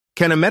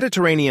Can a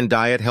Mediterranean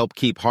diet help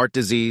keep heart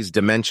disease,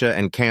 dementia,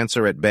 and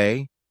cancer at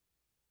bay?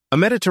 A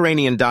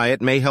Mediterranean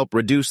diet may help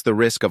reduce the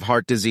risk of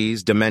heart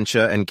disease,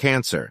 dementia, and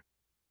cancer.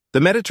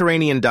 The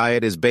Mediterranean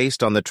diet is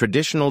based on the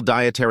traditional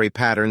dietary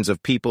patterns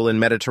of people in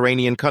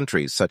Mediterranean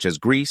countries such as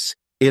Greece,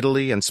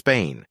 Italy, and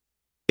Spain.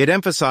 It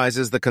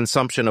emphasizes the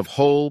consumption of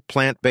whole,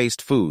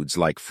 plant-based foods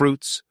like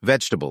fruits,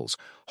 vegetables,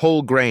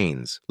 whole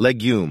grains,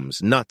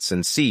 legumes, nuts,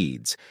 and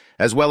seeds,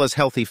 as well as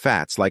healthy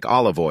fats like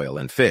olive oil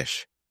and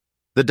fish.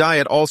 The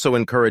diet also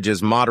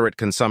encourages moderate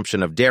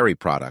consumption of dairy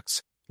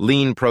products,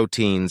 lean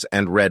proteins,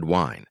 and red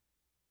wine.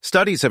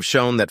 Studies have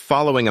shown that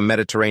following a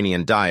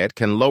Mediterranean diet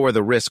can lower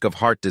the risk of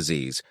heart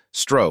disease,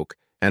 stroke,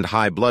 and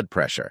high blood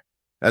pressure,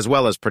 as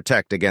well as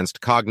protect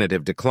against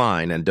cognitive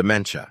decline and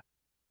dementia.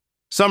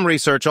 Some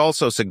research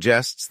also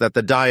suggests that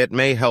the diet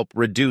may help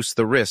reduce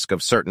the risk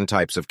of certain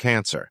types of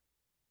cancer.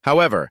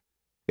 However,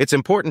 it's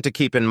important to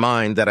keep in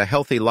mind that a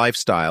healthy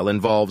lifestyle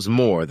involves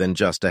more than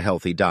just a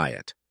healthy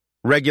diet.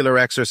 Regular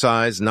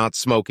exercise, not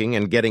smoking,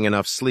 and getting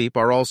enough sleep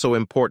are also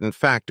important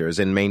factors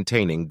in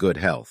maintaining good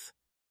health.